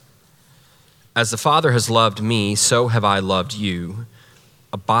As the Father has loved me, so have I loved you.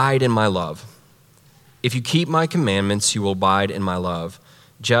 Abide in my love. If you keep my commandments, you will abide in my love,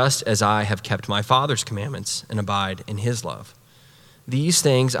 just as I have kept my Father's commandments and abide in his love. These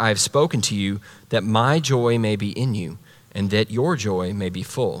things I have spoken to you, that my joy may be in you, and that your joy may be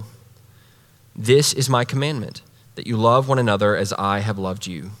full. This is my commandment, that you love one another as I have loved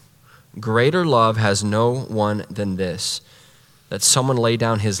you. Greater love has no one than this, that someone lay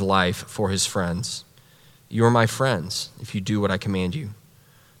down his life for his friends. You are my friends if you do what I command you.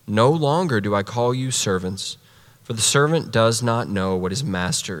 No longer do I call you servants, for the servant does not know what his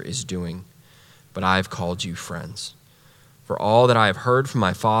master is doing, but I have called you friends. For all that I have heard from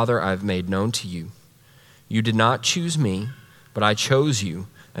my Father I have made known to you. You did not choose me, but I chose you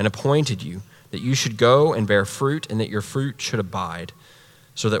and appointed you, that you should go and bear fruit, and that your fruit should abide,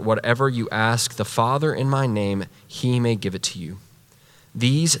 so that whatever you ask the Father in my name, he may give it to you.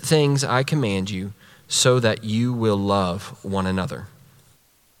 These things I command you, so that you will love one another.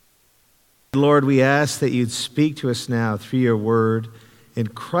 Lord, we ask that you'd speak to us now through your word. In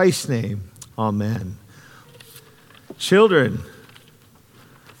Christ's name, amen. Children,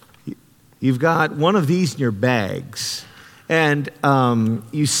 you've got one of these in your bags. And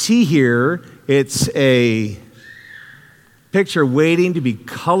you see here, it's a picture waiting to be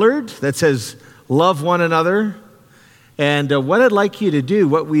colored that says, love one another. And what I'd like you to do,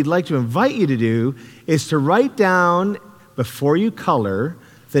 what we'd like to invite you to do, is to write down, before you color,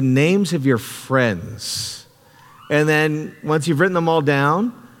 the names of your friends. And then once you've written them all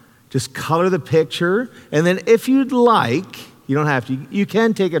down, just color the picture. And then if you'd like, you don't have to, you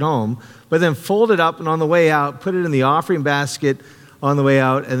can take it home, but then fold it up, and on the way out, put it in the offering basket on the way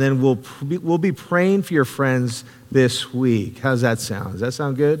out, and then we'll be praying for your friends this week. How's that sound? Does that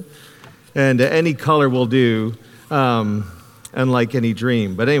sound good? And any color will do, unlike any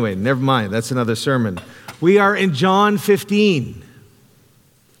dream. But anyway, never mind. That's another sermon. We are in John 15.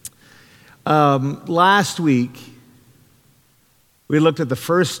 Last week, we looked at the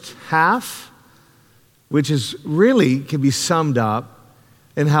first half, which is really can be summed up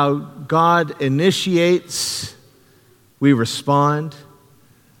in how God initiates, we respond,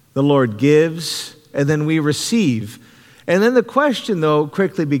 the Lord gives, and then we receive. And then the question, though,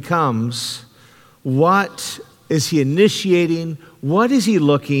 quickly becomes, what is he initiating? What is he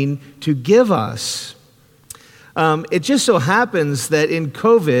looking to give us? It just so happens that in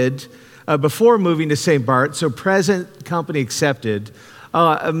COVID, before moving to St. Bart, so present company accepted,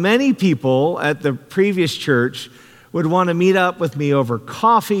 many people at the previous church would want to meet up with me over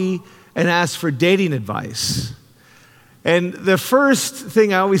coffee and ask for dating advice. And the first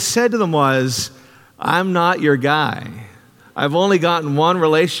thing I always said to them was, I'm not your guy. I've only gotten one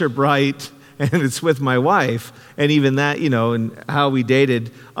relationship right, and it's with my wife. And even that, and how we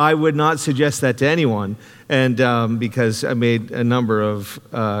dated, I would not suggest that to anyone. And because I made a number of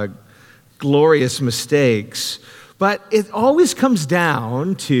glorious mistakes. But it always comes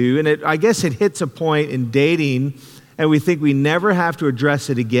down to, and I guess it hits a point in dating, and we think we never have to address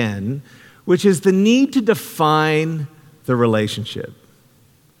it again, which is the need to define the relationship.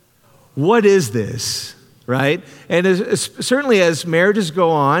 What is this, right? And certainly as marriages go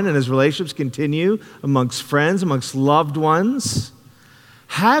on and as relationships continue amongst friends, amongst loved ones,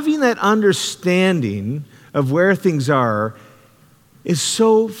 having that understanding of where things are is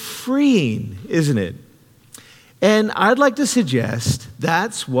so freeing, isn't it? And I'd like to suggest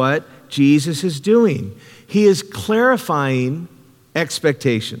that's what Jesus is doing. He is clarifying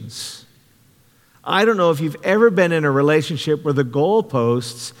expectations. I don't know if you've ever been in a relationship where the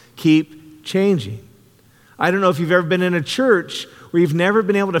goalposts keep changing. I don't know if you've ever been in a church where you've never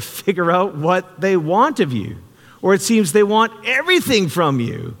been able to figure out what they want of you, or it seems they want everything from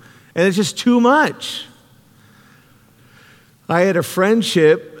you, and it's just too much. I had a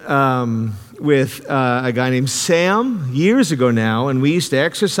friendship with a guy named Sam years ago now, and we used to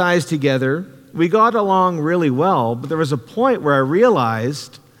exercise together. We got along really well, but there was a point where I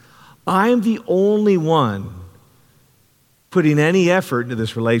realized I'm the only one putting any effort into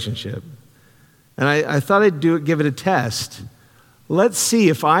this relationship. And I thought I'd give it a test. Let's see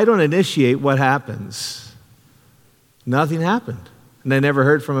if I don't initiate what happens. Nothing happened. And I never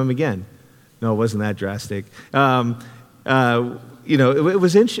heard from him again. No, it wasn't that drastic. It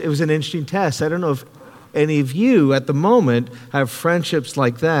was an interesting test. I don't know if any of you at the moment have friendships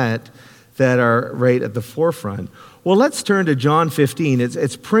like that are right at the forefront. Well, let's turn to John 15.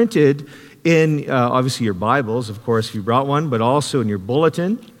 It's printed in, obviously, your Bibles, of course, if you brought one, but also in your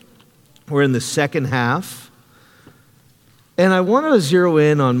bulletin. We're in the second half. And I want to zero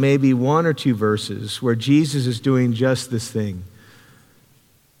in on maybe one or two verses where Jesus is doing just this thing.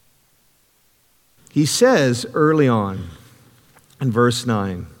 He says early on in verse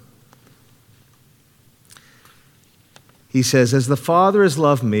 9, he says, "As the Father has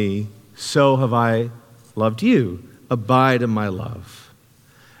loved me, so have I loved you. Abide in my love."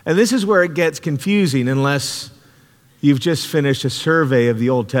 And this is where it gets confusing unless you've just finished a survey of the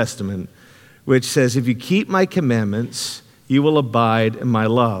Old Testament, which says, "If you keep my commandments, you will abide in my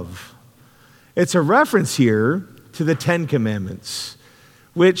love." It's a reference here to the Ten Commandments,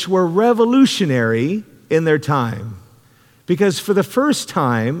 which were revolutionary in their time. Because for the first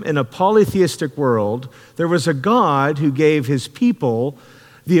time in a polytheistic world, there was a God who gave his people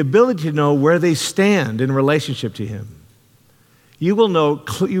the ability to know where they stand in relationship to him. You will know,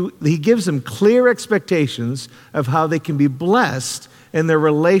 he gives them clear expectations of how they can be blessed in their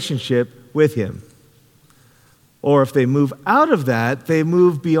relationship with him. Or if they move out of that, they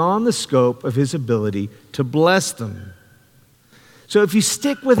move beyond the scope of his ability to bless them. So if you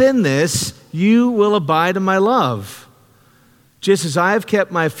stick within this, you will abide in my love, just as I have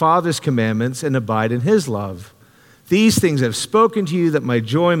kept my Father's commandments and abide in his love. These things I've spoken to you, that my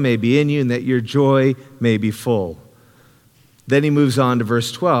joy may be in you and that your joy may be full. Then he moves on to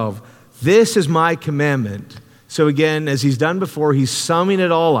verse 12. This is my commandment. So again, as he's done before, he's summing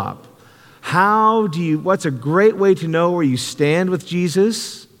it all up. What's a great way to know where you stand with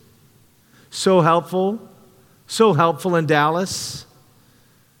Jesus? So helpful in Dallas,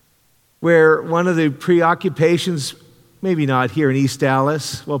 where one of the preoccupations, maybe not here in East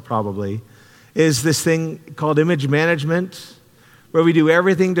Dallas, well, probably, is this thing called image management, where we do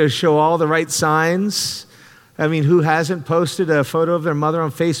everything to show all the right signs. I mean, who hasn't posted a photo of their mother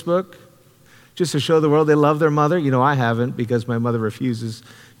on Facebook just to show the world they love their mother? You know, I haven't, because my mother refuses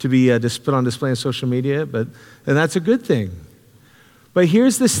to be put on display on social media, and that's a good thing. But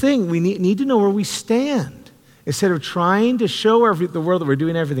here's this thing. We need to know where we stand instead of trying to show the world that we're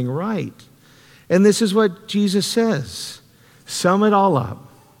doing everything right. And this is what Jesus says. Sum it all up.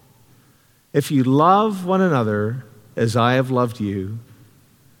 If you love one another as I have loved you,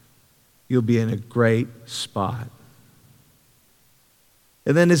 you'll be in a great spot.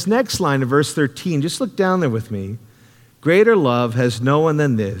 And then his next line in verse 13, just look down there with me. Greater love has no one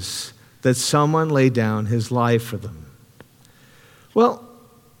than this, that someone lay down his life for them. Well,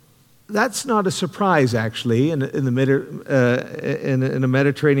 that's not a surprise, actually, in a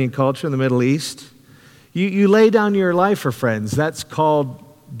Mediterranean culture in the Middle East. You lay down your life for friends. That's called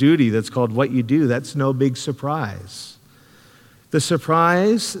duty. That's called what you do. That's no big surprise. The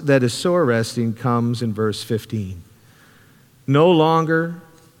surprise that is so arresting comes in verse 15. No longer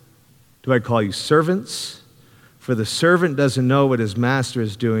do I call you servants, for the servant doesn't know what his master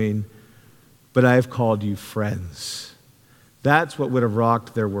is doing, but I have called you friends. That's what would have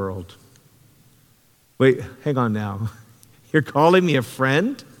rocked their world. Wait, hang on now. You're calling me a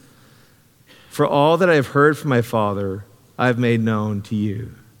friend? For all that I have heard from my Father, I have made known to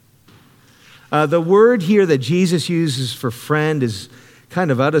you. The word here that Jesus uses for friend is kind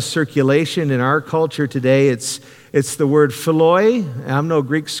of out of circulation in our culture today. It's the word philoi. I'm no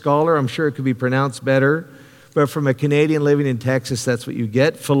Greek scholar. I'm sure it could be pronounced better. But from a Canadian living in Texas, that's what you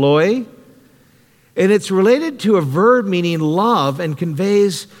get, philoi. And it's related to a verb meaning love and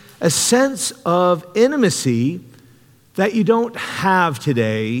conveys a sense of intimacy that you don't have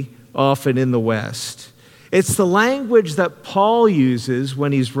today often in the West. It's the language that Paul uses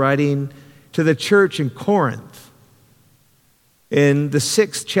when he's writing to the church in Corinth. In the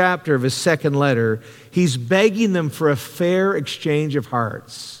 6th chapter of his second letter, he's begging them for a fair exchange of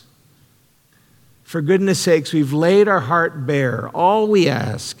hearts. For goodness sakes, we've laid our heart bare. All we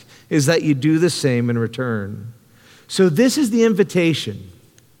ask is that you do the same in return. So this is the invitation.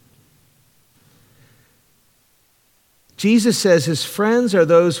 Jesus says his friends are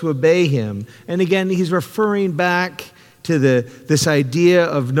those who obey him. And again, he's referring back to this idea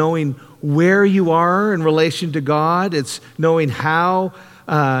of knowing where you are in relation to God. It's knowing how,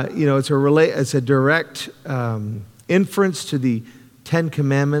 it's a direct inference to the Ten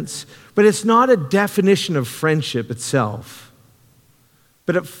Commandments. But it's not a definition of friendship itself.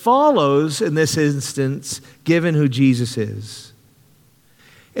 But it follows, in this instance, given who Jesus is.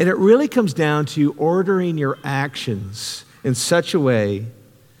 And it really comes down to ordering your actions in such a way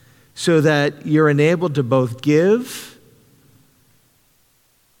so that you're enabled to both give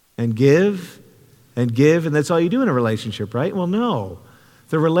and give and give, and that's all you do in a relationship, right? Well, no.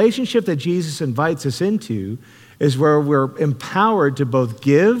 The relationship that Jesus invites us into is where we're empowered to both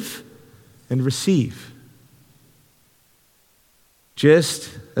give and receive.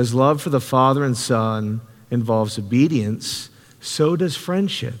 Just as love for the Father and Son involves obedience, so does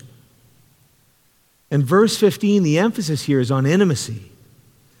friendship. In verse 15, the emphasis here is on intimacy,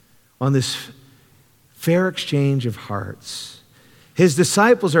 on this Fair exchange of hearts. His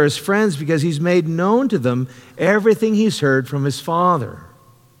disciples are his friends because he's made known to them everything he's heard from his Father.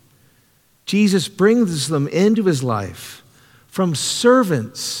 Jesus brings them into his life from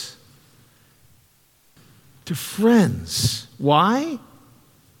servants to friends. Why?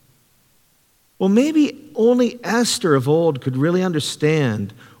 Well, maybe only Esther of old could really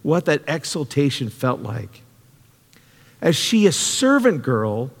understand what that exaltation felt like. As she, a servant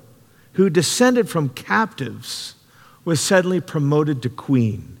girl who descended from captives, was suddenly promoted to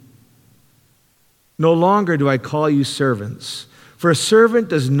queen. No longer do I call you servants, for a servant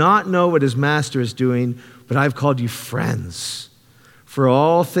does not know what his master is doing, but I've called you friends. For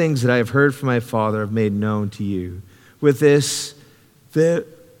all things that I have heard from my Father have made known to you. With this, the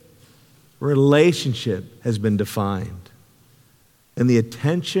relationship has been defined, and the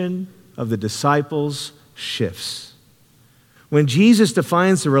attention of the disciples shifts. When Jesus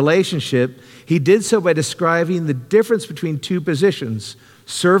defines the relationship, he did so by describing the difference between two positions.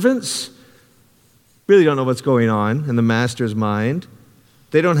 Servants really don't know what's going on in the master's mind.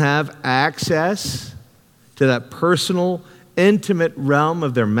 They don't have access to that personal, intimate realm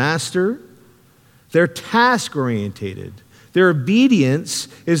of their master. They're task-orientated. Their obedience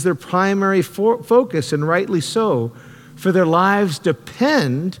is their primary focus, and rightly so, for their lives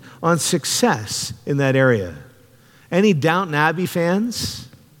depend on success in that area. Any Downton Abbey fans?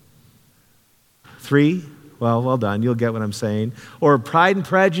 3? Well done. You'll get what I'm saying. Or Pride and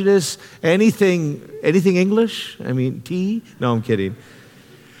Prejudice? Anything English? I mean, tea? No, I'm kidding.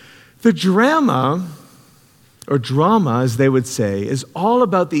 The drama, or drama as they would say, is all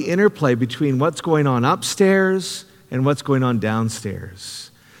about the interplay between what's going on upstairs and what's going on downstairs.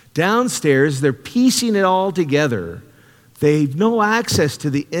 Downstairs, they're piecing it all together. They have no access to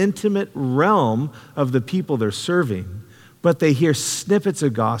the intimate realm of the people they're serving, but they hear snippets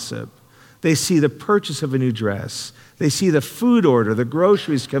of gossip. They see the purchase of a new dress. They see the food order, the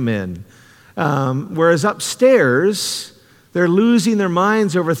groceries come in. Whereas upstairs, they're losing their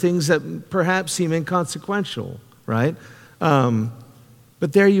minds over things that perhaps seem inconsequential, right? But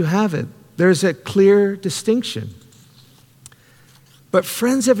there you have it. There's a clear distinction. But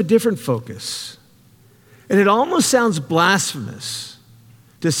friends have a different focus. And it almost sounds blasphemous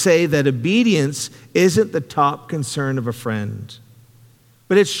to say that obedience isn't the top concern of a friend.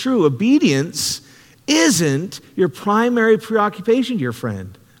 But it's true. Obedience isn't your primary preoccupation to your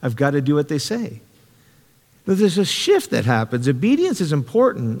friend. I've got to do what they say. But there's a shift that happens. Obedience is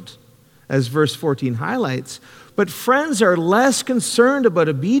important, as verse 14 highlights, but friends are less concerned about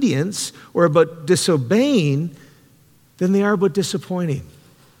obedience or about disobeying than they are about disappointing.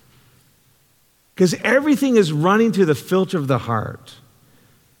 Because everything is running through the filter of the heart.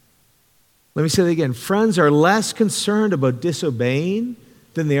 Let me say that again. Friends are less concerned about disobeying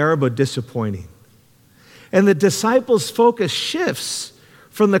than they are about disappointing. And the disciples' focus shifts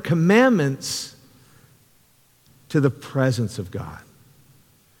from the commandments to the presence of God.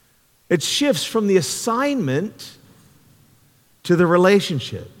 It shifts from the assignment to the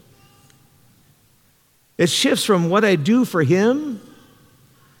relationship. It shifts from what I do for him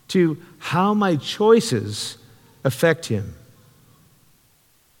to how my choices affect him.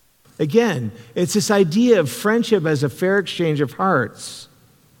 Again, it's this idea of friendship as a fair exchange of hearts.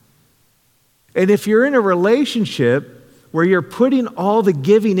 And if you're in a relationship where you're putting all the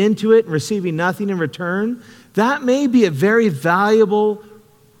giving into it and receiving nothing in return, that may be a very valuable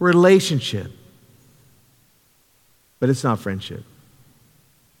relationship. But it's not friendship.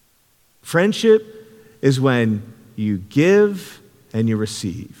 Friendship is when you give and you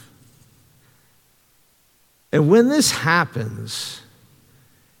receive. And when this happens,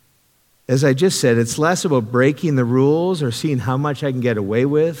 as I just said, it's less about breaking the rules or seeing how much I can get away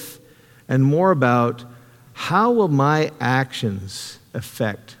with, and more about how will my actions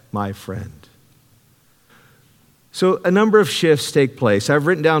affect my friend. So a number of shifts take place. I've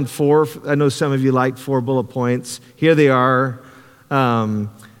written down 4. I know some of you like 4 bullet points. Here they are.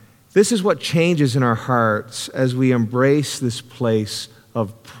 This is what changes in our hearts as we embrace this place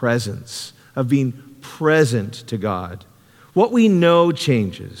of presence, of being present to God. What we know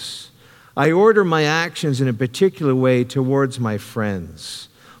changes. I order my actions in a particular way towards my friends.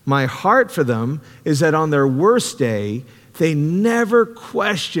 My heart for them is that on their worst day, they never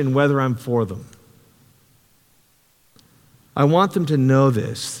question whether I'm for them. I want them to know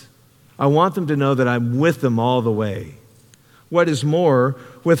this. I want them to know that I'm with them all the way. What is more,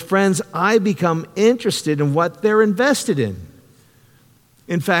 with friends, I become interested in what they're invested in.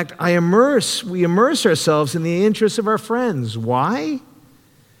 In fact, we immerse ourselves in the interests of our friends. Why?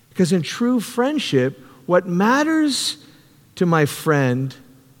 Because in true friendship, what matters to my friend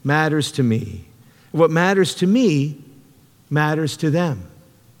matters to me. What matters to me matters to them.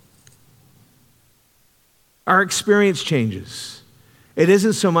 Our experience changes. It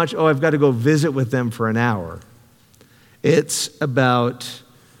isn't so much, oh, I've got to go visit with them for an hour. It's about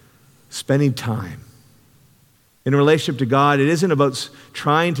spending time. In relationship to God, it isn't about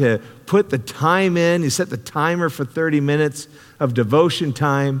trying to put the time in. You set the timer for 30 minutes of devotion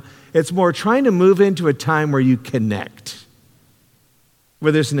time. It's more trying to move into a time where you connect,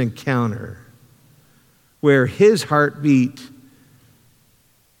 where there's an encounter, where his heartbeat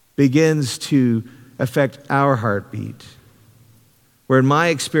begins to affect our heartbeat. Where in my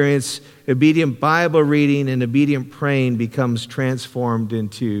experience, obedient Bible reading and obedient praying becomes transformed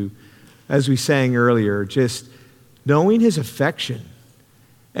into, as we sang earlier, just knowing his affection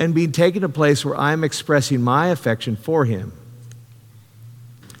and being taken to a place where I'm expressing my affection for him.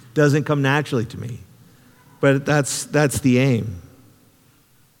 Doesn't come naturally to me, but that's the aim.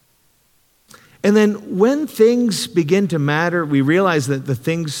 And then when things begin to matter, we realize that the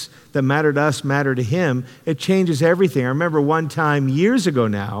things that matter to us matter to him. It changes everything. I remember one time years ago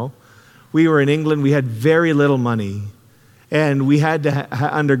now, we were in England. We had very little money, and we had to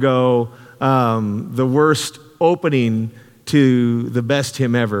undergo the worst opening to the best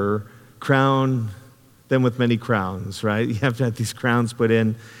hymn ever, Crown Them with Many Crowns, right? You have to have these crowns put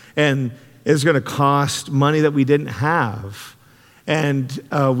in, and it's going to cost money that we didn't have. And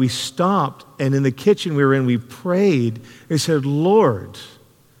we stopped, and in the kitchen we were in, we prayed. We said, Lord,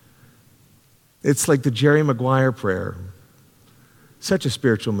 it's like the Jerry Maguire prayer. Such a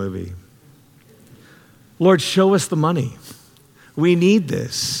spiritual movie. Lord, show us the money. We need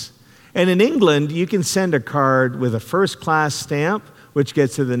this. And in England, you can send a card with a first-class stamp, which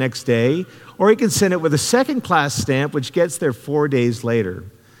gets there the next day, or you can send it with a second-class stamp, which gets there 4 days later.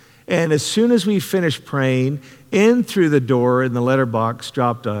 And as soon as we finished praying, in through the door in the letterbox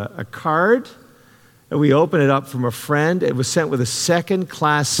dropped a card, and we opened it up from a friend. It was sent with a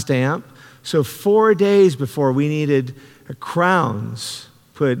second-class stamp. So 4 days before we needed crowns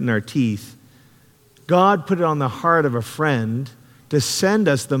put in our teeth, God put it on the heart of a friend to send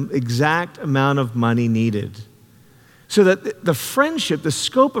us the exact amount of money needed. So that the friendship, the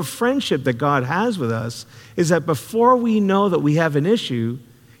scope of friendship that God has with us is that before we know that we have an issue,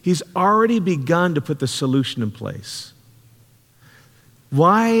 he's already begun to put the solution in place.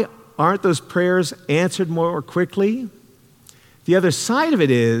 Why aren't those prayers answered more quickly? The other side of it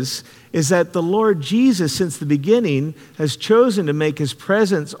is that the Lord Jesus, since the beginning, has chosen to make his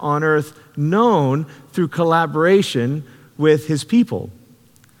presence on earth known through collaboration with his people.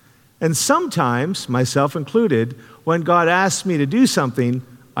 And sometimes, myself included, when God asks me to do something,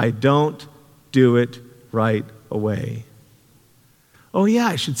 I don't do it right away. Oh yeah,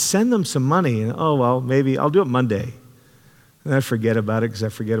 I should send them some money. And, oh well, maybe I'll do it Monday. And I forget about it because I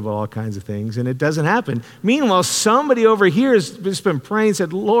forget about all kinds of things, and it doesn't happen. Meanwhile, somebody over here has just been praying and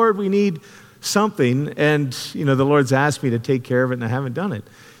said, Lord, we need something, and the Lord's asked me to take care of it, and I haven't done it.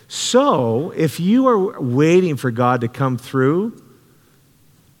 So if you are waiting for God to come through,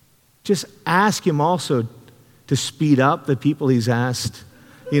 just ask him also to speed up the people he's asked,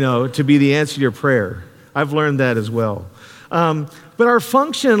 to be the answer to your prayer. I've learned that as well. But our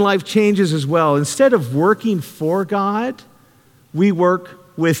function in life changes as well. Instead of working for God, we work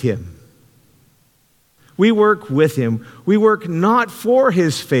with him. We work with him. We work not for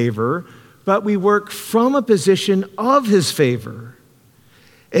his favor, but we work from a position of his favor.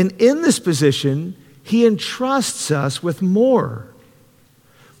 And in this position, he entrusts us with more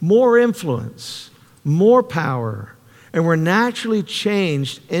influence, more power, and we're naturally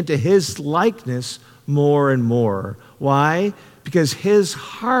changed into his likeness more and more. Why? Because his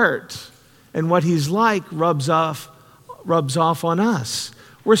heart and what he's like rubs off on us.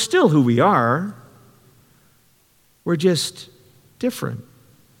 We're still who we are. We're just different.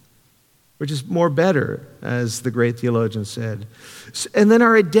 We're just more better, as the great theologian said. And then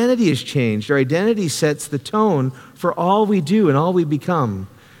our identity is changed. Our identity sets the tone for all we do and all we become.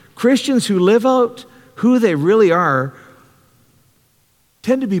 Christians who live out who they really are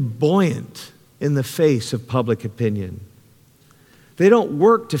tend to be buoyant in the face of public opinion. They don't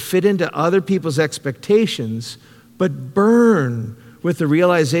work to fit into other people's expectations, but burn with the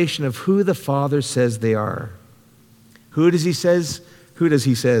realization of who the Father says they are. Who does he says?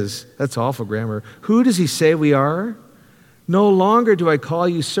 That's awful grammar. Who does he say we are? No longer do I call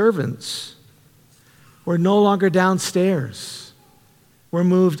you servants. We're no longer downstairs. We're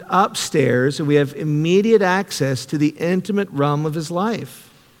moved upstairs, and we have immediate access to the intimate realm of his life.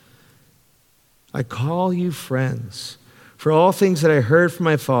 I call you friends, for all things that I heard from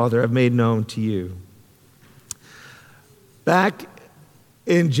my Father I've made known to you. Back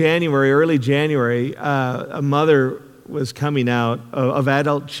in January, early January, a mother was coming out, of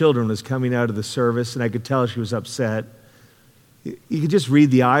adult children was coming out of the service, and I could tell she was upset. You could just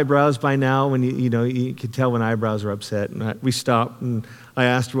read the eyebrows by now when you could tell when eyebrows are upset. And we stopped and I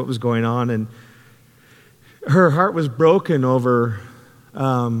asked her what was going on, and her heart was broken over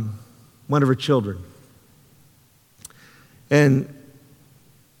one of her children. And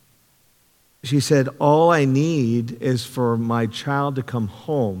she said, all I need is for my child to come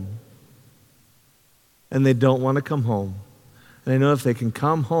home, and they don't want to come home. And I know if they can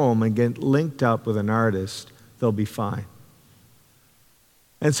come home and get linked up with an artist, they'll be fine.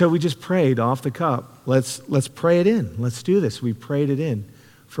 And so we just prayed off the cuff. Let's pray it in. Let's do this. We prayed it in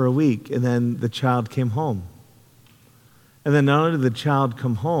for a week, and then the child came home. And then not only did the child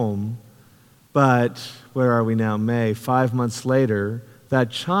come home, but where are we now? May. 5 months later,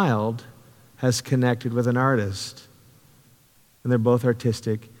 that child has connected with an artist. And they're both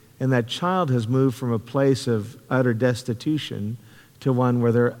artistic. And that child has moved from a place of utter destitution to one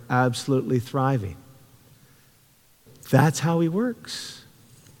where they're absolutely thriving. That's how he works.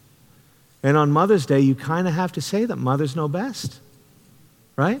 And on Mother's Day, you kind of have to say that mothers know best,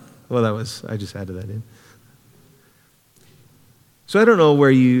 right? Well, I just added that in. So I don't know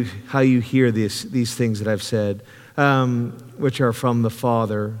how you hear these things that I've said, which are from the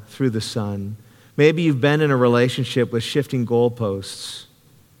Father through the Son. Maybe you've been in a relationship with shifting goalposts,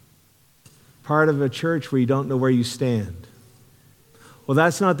 part of a church where you don't know where you stand. Well,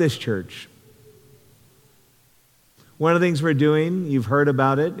 that's not this church. One of the things we're doing, you've heard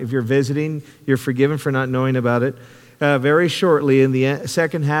about it. If you're visiting, you're forgiven for not knowing about it. Very shortly, in the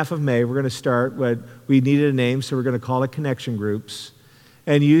second half of May, we're going to start what we needed a name, so we're going to call it Connection Groups.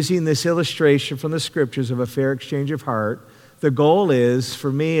 And using this illustration from the Scriptures of a fair exchange of heart, the goal is,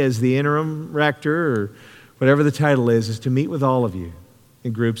 for me as the interim rector, or whatever the title is to meet with all of you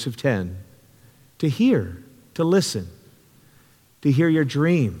in groups of 10, to hear, to listen, to hear your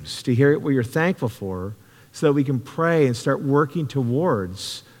dreams, to hear what you're thankful for, so that we can pray and start working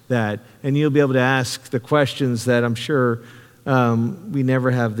towards that. And you'll be able to ask the questions that I'm sure we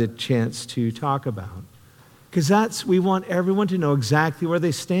never have the chance to talk about. Because we want everyone to know exactly where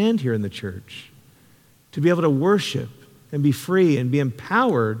they stand here in the church, to be able to worship and be free and be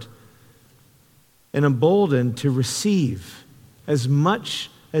empowered and emboldened to receive as much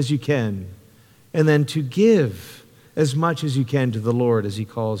as you can, and then to give as much as you can to the Lord as He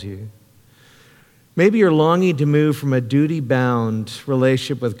calls you. Maybe you're longing to move from a duty-bound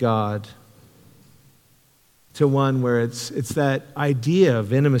relationship with God to one where it's that idea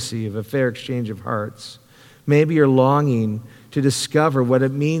of intimacy, of a fair exchange of hearts. Maybe you're longing to discover what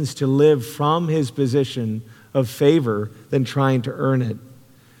it means to live from His position of favor than trying to earn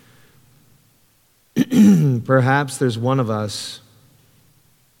it. Perhaps there's one of us,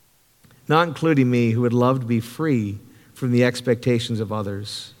 not including me, who would love to be free from the expectations of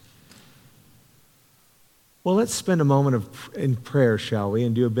others. Well, let's spend a moment in prayer, shall we,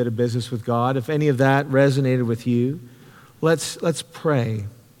 and do a bit of business with God. If any of that resonated with you, let's pray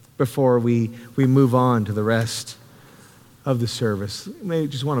before we move on to the rest of the service. You may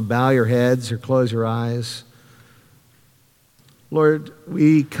just want to bow your heads or close your eyes. Lord,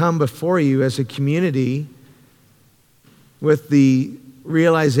 we come before you as a community with the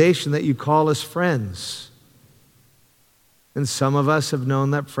realization that you call us friends. And some of us have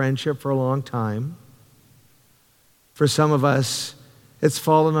known that friendship for a long time. For some of us, it's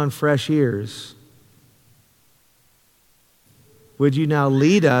fallen on fresh ears. Would you now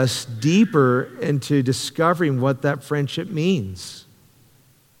lead us deeper into discovering what that friendship means?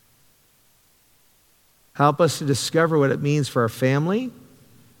 Help us to discover what it means for our family.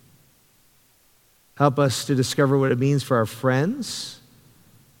 Help us to discover what it means for our friends.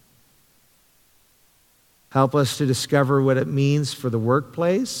 Help us to discover what it means for the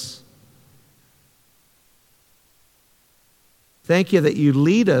workplace. Thank you that you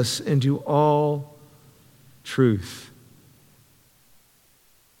lead us into all truth.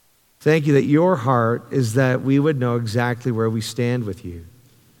 Thank you that your heart is that we would know exactly where we stand with you.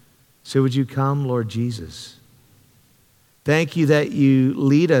 So would you come, Lord Jesus? Thank you that you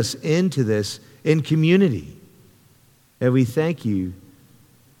lead us into this in community. And we thank you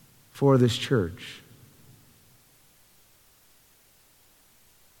for this church.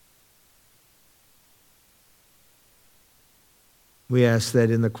 We ask that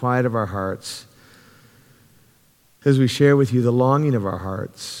in the quiet of our hearts, as we share with you the longing of our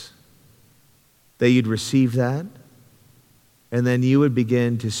hearts, that you'd receive that, and then you would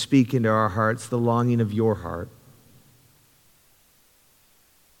begin to speak into our hearts the longing of your heart.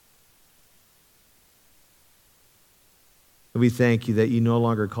 And we thank you that you no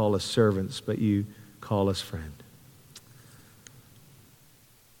longer call us servants, but you call us friend.